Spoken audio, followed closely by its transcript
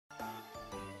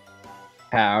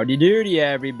Howdy doody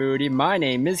everybody, my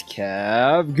name is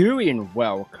Kev Gooey and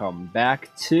welcome back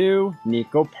to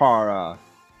Nekopara.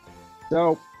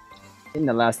 So, in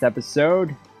the last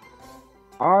episode,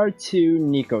 our two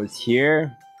Nikos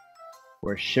here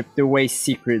were shipped away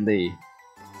secretly.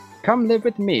 Come live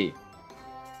with me.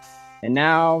 And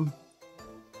now,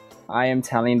 I am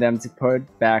telling them to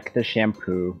put back the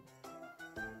shampoo.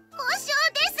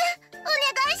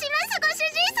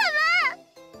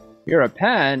 You're a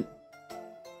pet?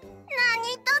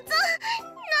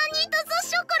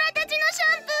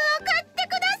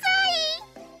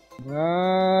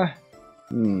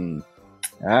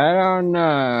 I don't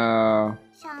know.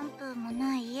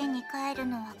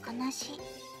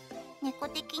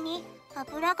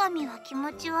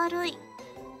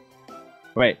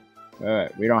 Wait,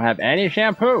 we don't have any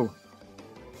shampoo.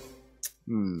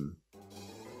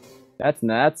 That's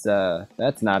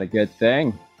not a good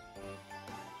thing.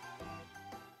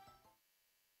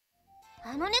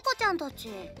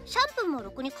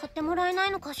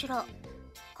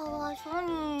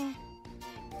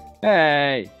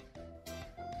 Hey!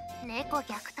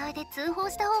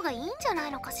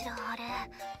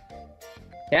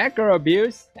 Cat girl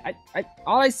abuse?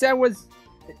 All I said was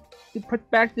to put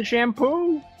back the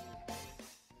shampoo.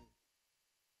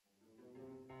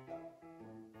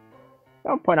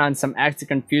 Don't put on some act to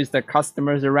confuse the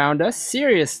customers around us.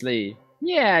 Seriously.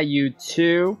 Yeah, you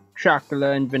two,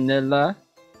 Chocola and Vanilla.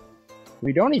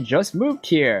 We'd only just moved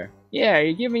here. Yeah,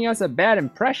 you're giving us a bad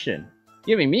impression.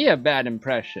 Giving me a bad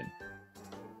impression.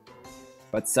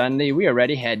 But suddenly, we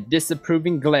already had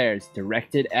disapproving glares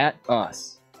directed at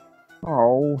us.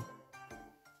 Oh.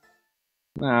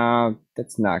 No,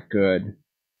 that's not good.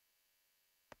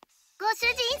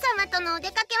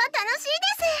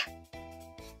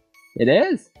 It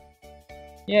is?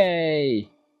 Yay!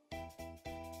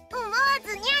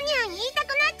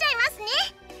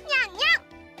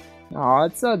 Oh,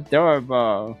 it's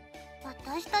adorable.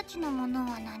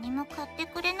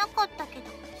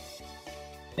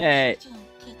 Hey.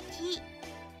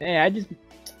 Hey,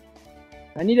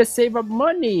 I need to save up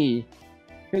money.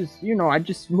 Because, you know, I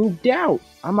just moved out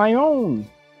on my own.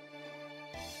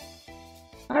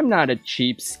 I'm not a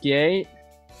cheapskate.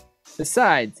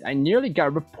 Besides, I nearly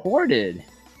got reported.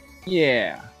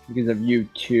 Yeah, because of you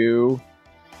two.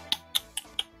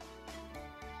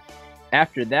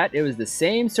 After that, it was the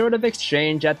same sort of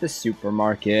exchange at the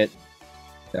supermarket.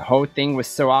 The whole thing was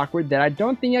so awkward that I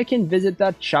don't think I can visit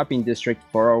that shopping district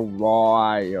for a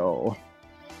while.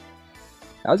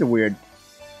 That was weird.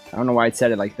 I don't know why I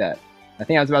said it like that. I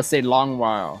think I was about to say long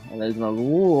while. And there's no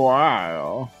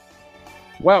while.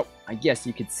 Well, I guess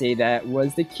you could say that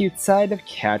was the cute side of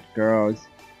cat girls.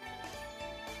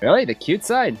 Really? The cute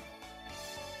side?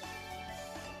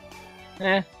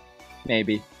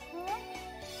 Maybe.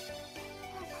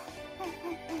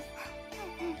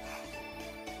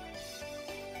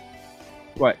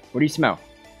 What? What do you smell?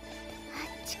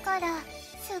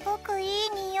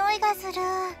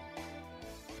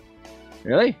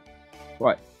 Really?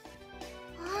 What?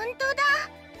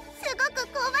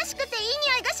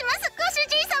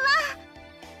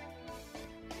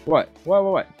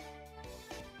 What?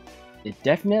 It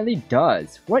definitely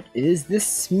does. What is this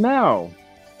smell?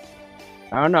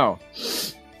 I don't know.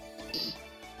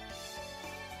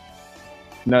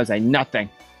 Smells like nothing.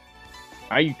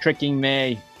 Are you tricking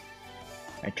me?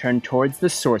 I turned towards the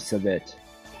source of it.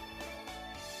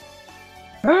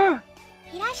 Ah!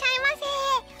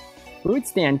 Food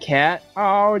stand cat.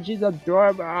 Oh, she's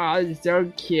adorable. Oh, she's so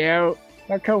cute.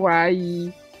 So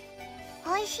kawaii.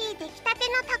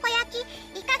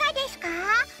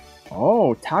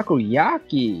 Oh,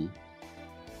 takoyaki.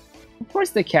 Of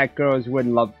course the cat girls would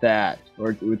love that,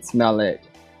 or would smell it.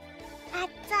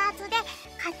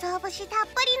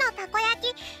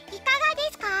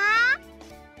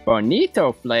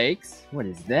 Bonito flakes? What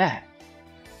is that?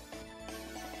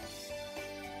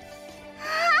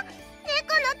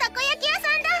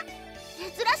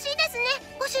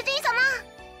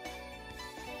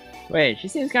 Wait, she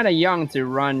seems kind of young to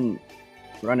run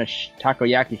a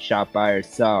takoyaki shop by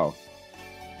herself.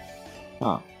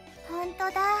 Huh.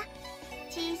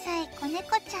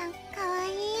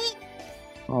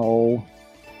 Oh.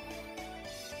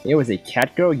 It was a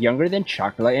cat girl younger than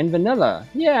Chocola and Vanilla.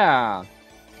 Yeah.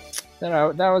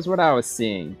 That was what I was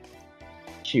seeing.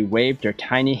 She waved her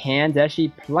tiny hands as she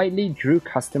politely drew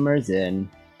customers in.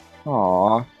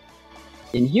 Aww.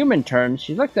 In human terms,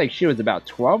 she looked like she was about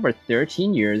 12 or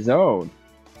 13 years old.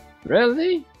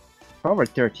 Really? 12 or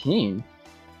 13?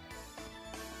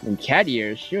 In cat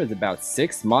years, she was about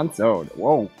 6 months old.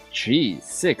 Whoa, geez,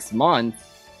 6 months?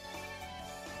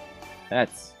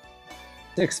 That's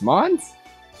 6 months?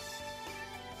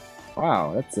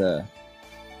 Wow, that's a...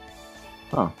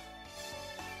 Huh.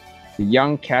 The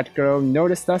young cat girl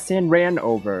noticed us and ran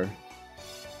over.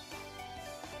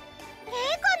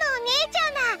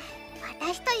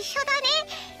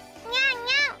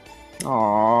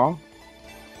 Aww.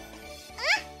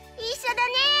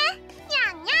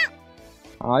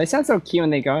 Aw, they sound so cute when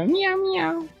they go meow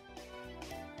meow.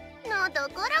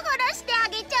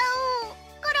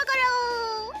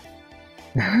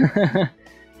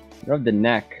 Rub the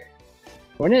neck.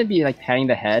 Wouldn't it be like patting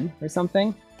the head or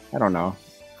something? I don't know.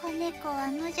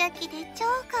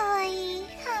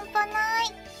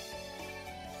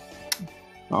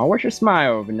 Oh, where's your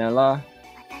smile, Vanilla?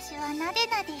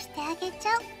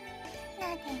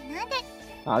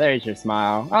 Oh, there's your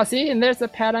smile. Oh, see? And there's a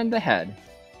pat on the head.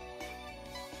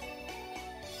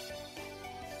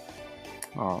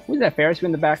 Oh, who's that Ferris wheel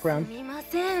in the background?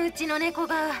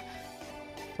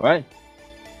 What?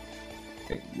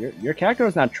 Your cat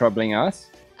girl's not troubling us.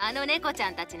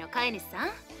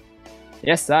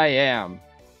 Yes, I am.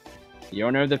 The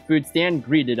owner of the food stand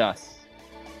greeted us.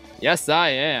 Yes, I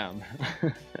am.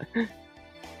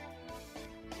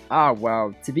 Ah,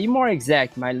 well, to be more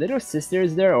exact, my little sister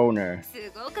is their owner.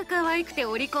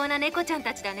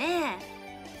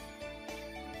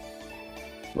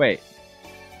 Wait.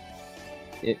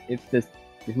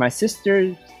 If my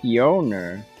sister's the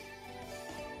owner,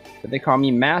 but they call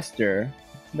me master,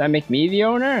 does that make me the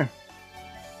owner?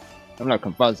 I'm not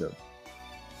confused.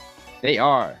 They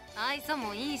are.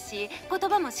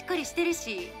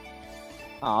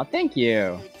 Aw, thank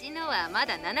you.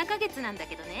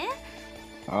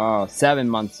 Oh, 7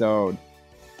 months old.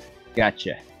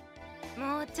 Gotcha.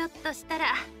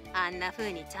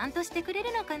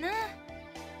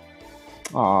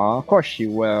 Aw, of course she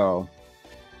will.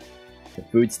 The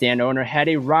food stand owner had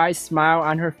a wry smile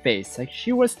on her face, like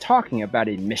she was talking about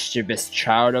a mischievous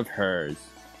child of hers.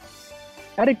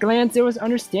 At a glance, it was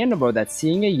understandable that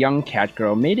seeing a young cat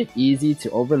girl made it easy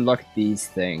to overlook these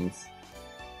things.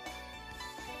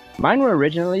 Mine were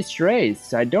originally strays,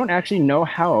 so I don't actually know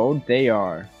how old they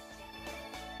are.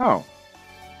 Oh.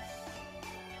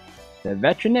 The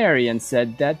veterinarian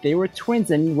said that they were twins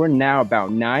and were now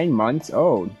about 9 months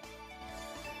old.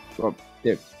 Well,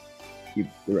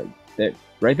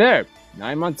 right there,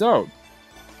 9 months old.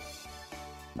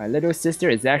 My little sister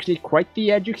is actually quite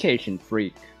the education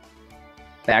freak.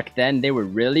 Back then, they were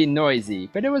really noisy,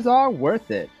 but it was all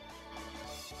worth it.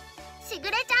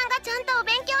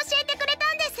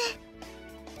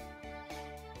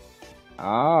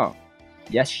 Oh,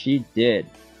 yes she did,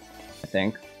 I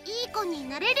think.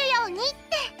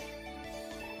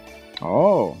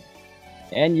 Oh,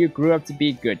 and you grew up to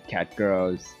be good cat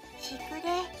girls.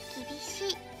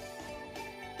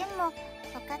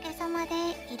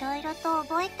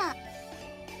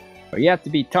 But you have to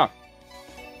be tough,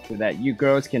 so that you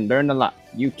girls can learn a lot.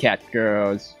 You cat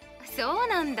girls.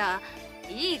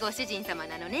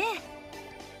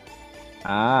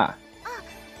 Ah.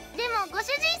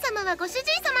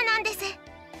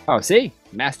 Oh, see?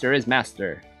 Master is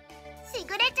master.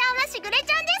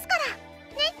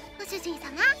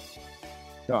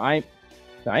 So I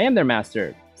am their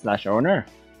master / owner.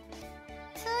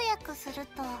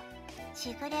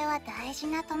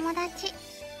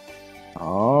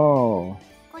 Oh.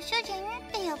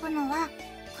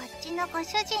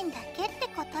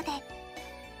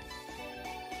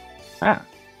 Ah.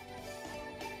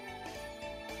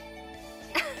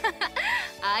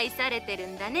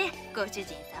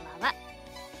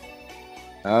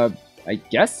 I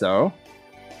guess so.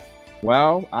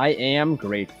 Well, I am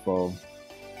grateful.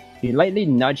 She lightly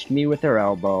nudged me with her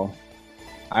elbow.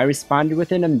 I responded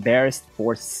with an embarrassed,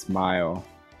 forced smile.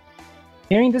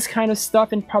 Hearing this kind of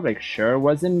stuff in public sure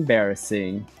was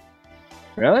embarrassing.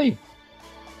 Really?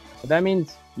 Well, that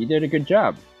means you did a good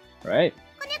job, right?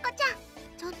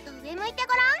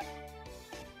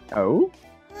 Oh?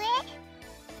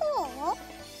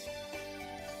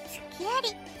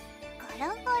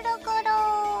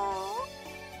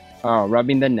 Oh,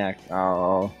 rubbing the neck.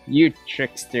 Oh, you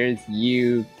tricksters,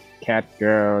 you cat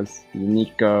girls, you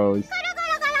Nekos.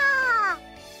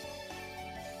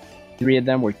 3 of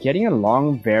them were getting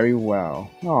along very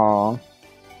well. Aww.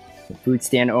 The food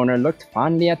stand owner looked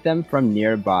fondly at them from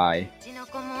nearby.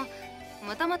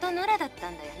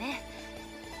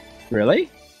 Really?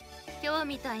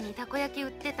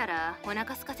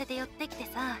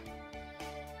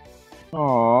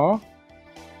 Aww.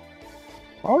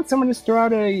 Why would someone just throw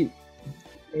out a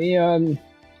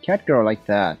cat girl like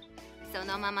that?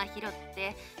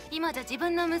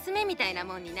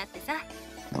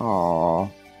 Aww.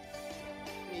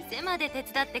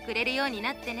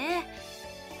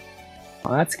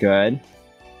 Oh, that's good.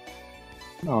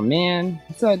 Oh man,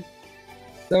 it's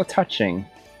so touching.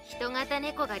 人型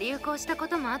猫が流行したこ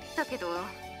ともあったけど。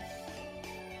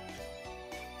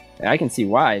I can see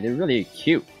why. They're really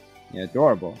cute and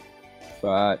adorable.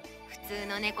 But 普通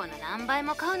の猫の何倍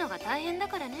も飼うのが大変だ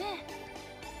からね。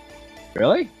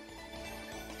really?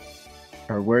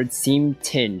 Her words seemed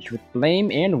tinged with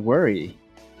blame and worry.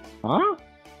 Huh?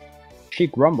 She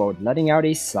grumbled, letting out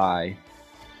a sigh.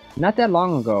 Not that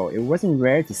long ago, it wasn't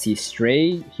rare to see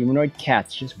stray humanoid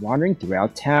cats just wandering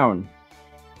throughout town.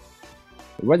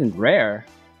 It wasn't rare?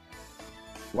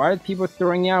 Why are people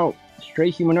throwing out stray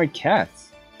humanoid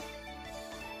cats?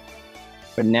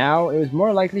 But now, it was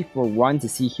more likely for one to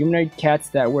see humanoid cats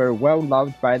that were well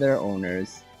loved by their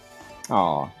owners.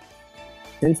 Aww.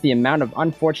 Since the amount of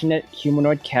unfortunate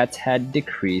humanoid cats had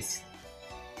decreased,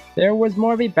 there was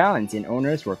more of a balance and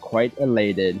owners were quite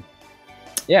elated.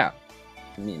 Yeah,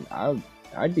 I mean,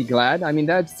 I'd be glad. I mean,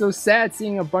 that's so sad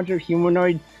seeing a bunch of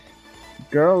humanoid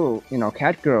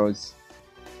cat girls,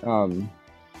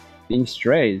 being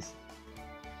strays.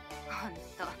 ほん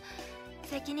と、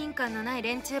責任感のない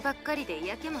連中ばっかりで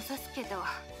嫌気もさすけど。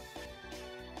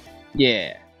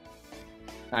Yeah,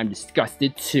 I'm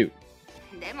disgusted too.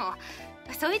 でも、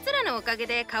そいつらのおかげ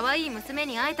で可愛い娘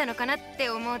に会えたのかなって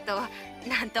思うと、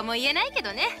なんとも言えないけ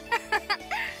どね。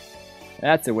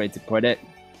That's a way to put it.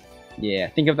 Yeah,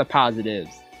 think of the positives.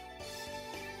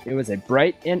 It was a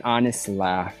bright and honest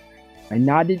laugh. I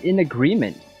nodded in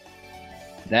agreement.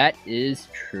 That is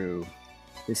true.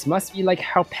 This must be like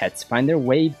how pets find their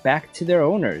way back to their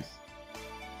owners.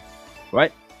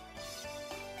 What?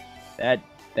 That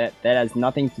has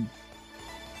nothing to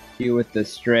do with the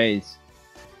strays.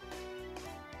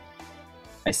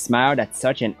 I smiled at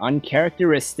such an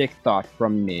uncharacteristic thought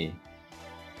from me.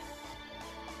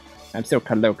 I'm still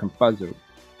a little confused.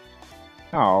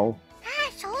 Oh.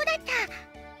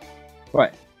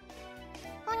 What?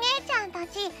 お姉ちゃんた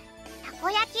ち、たこ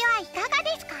焼きはいかが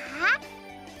ですか?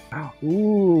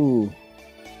 Ooh.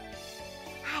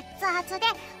 熱々で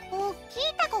大き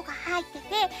いタコが入ってて、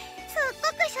すっご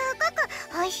く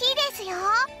美味しいですよ。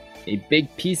A big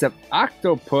piece of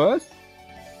octopus?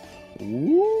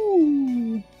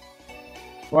 Ooh.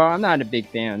 Well, I'm not a big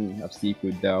fan of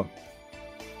seafood though.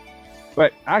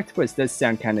 But octopus does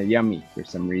sound kind of yummy for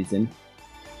some reason.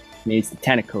 Maybe it's the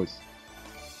tentacles.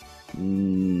 すっ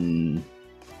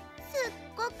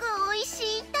ごく美味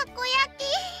しいたこ焼き。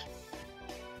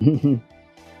でも、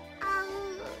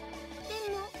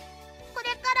これ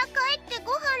から帰って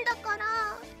ご飯だから。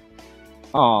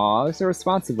Aw, so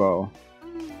responsible.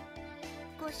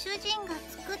 ご主人が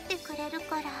作ってくれる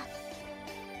から。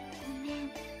ごめ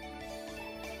ん。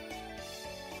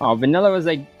Oh, Vanilla was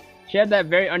like, she had that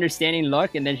very understanding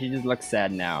look, and then she just looks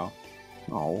sad now.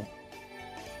 Oh.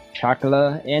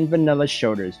 Chocola and Vanilla's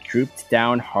shoulders drooped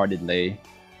downheartedly.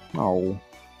 Oh.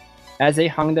 As they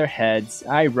hung their heads,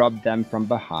 I rubbed them from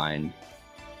behind.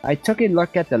 I took a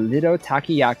look at the little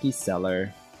takoyaki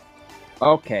seller.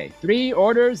 Okay, 3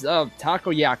 orders of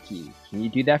takoyaki. Can you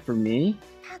do that for me?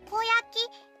 たこ焼き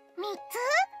3つ?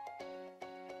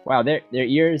 Wow, their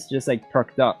ears just like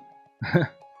perked up.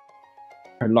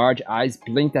 Her large eyes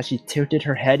blinked as she tilted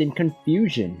her head in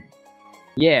confusion.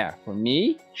 Yeah, for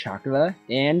me, Chocola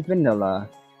and Vanilla.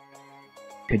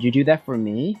 Could you do that for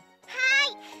me? は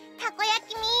い、たこ焼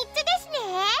き3つですね。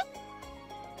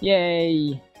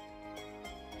Yay!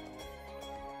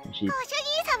 And ご主人様、オー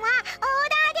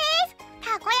ダーです。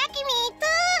たこ焼き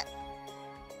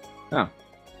3つ。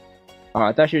 Oh,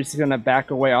 I thought she was just gonna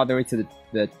back away all the way to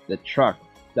the truck.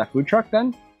 Is that food truck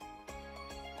then?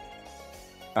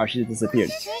 Oh, she disappeared.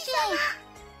 ご主人。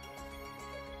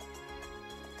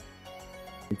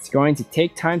It's going to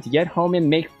take time to get home and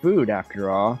make food after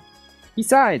all.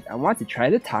 Besides, I want to try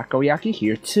the takoyaki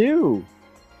here too.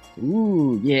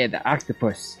 Ooh, yeah, the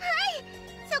octopus.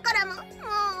 そこらも、もうお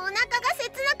腹が切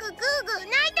なくグーグー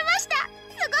泣いてました。す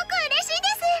ごく嬉しいで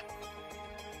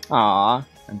す。 Aw,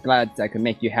 I'm glad I could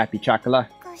make you happy, Chocola.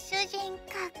 ご主人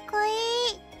かっこ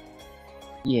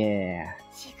いい。 Yeah.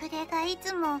 しぐれがい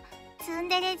つもツン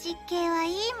デレ実刑は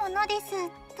いいものです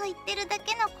と言ってるだ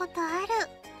けのことある。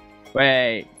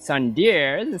 Wait,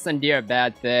 Sundeer? Isn't Sundeer a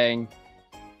bad thing?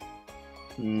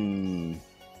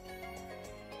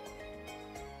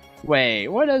 Wait,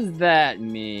 what does that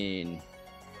mean?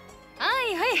 は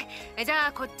いはい。じゃ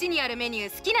あこっちにあるメニュー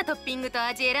好きなトッピングと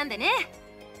味選んでね。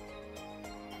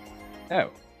Oh.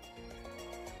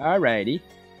 Alrighty.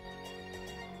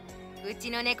 うち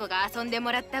の猫が遊んで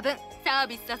もらった分、サー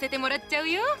ビスさせてもらっちゃう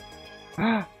よ。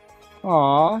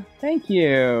Aw, thank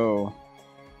you.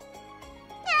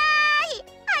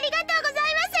 ありがとうござい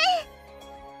ます。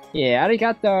 Yeah,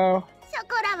 arigato. ショ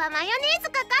コラはマヨネーズ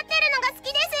かかってるのが好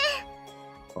きで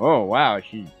す。 Oh wow,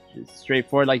 she's just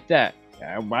straightforward like that.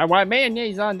 Why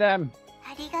mayonnaise on them?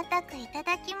 ありがたくいた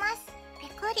だきます。ペ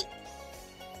コリ。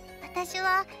私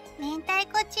は明太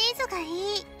子チーズがいい。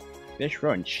 Fish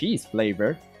roll and cheese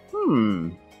flavor?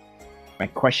 My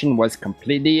question was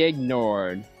completely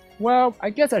ignored. Well,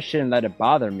 I guess I shouldn't let it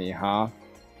bother me, huh?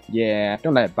 Yeah,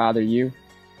 don't let it bother you.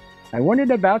 I wondered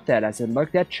about that as I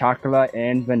looked at Chocola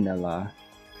and Vanilla,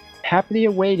 happily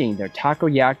awaiting their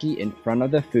takoyaki in front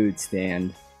of the food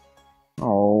stand.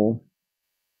 Oh.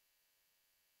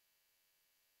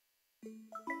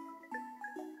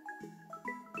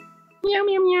 Meow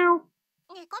meow meow.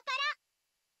 ネコパ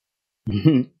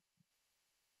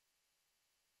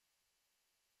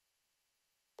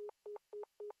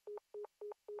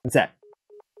What's that?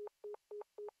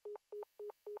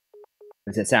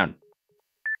 What's that sound?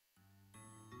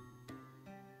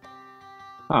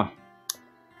 Huh.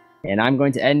 And I'm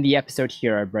going to end the episode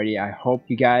here, everybody. I hope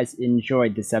you guys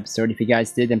enjoyed this episode. If you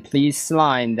guys did, then please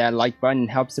slime that like button and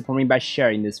help support me by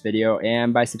sharing this video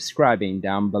and by subscribing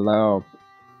down below.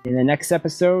 In the next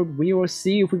episode, we will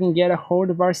see if we can get a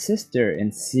hold of our sister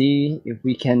and see if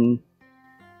we can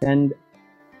send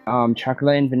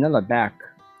Chocolate and Vanilla back.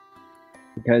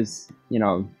 Because, you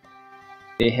know,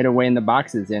 they hid away in the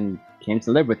boxes and came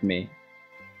to live with me.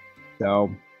 So,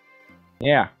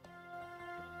 yeah.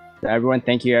 So everyone,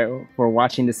 thank you for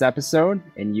watching this episode,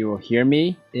 and you will hear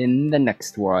me in the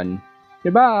next one.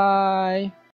 Goodbye!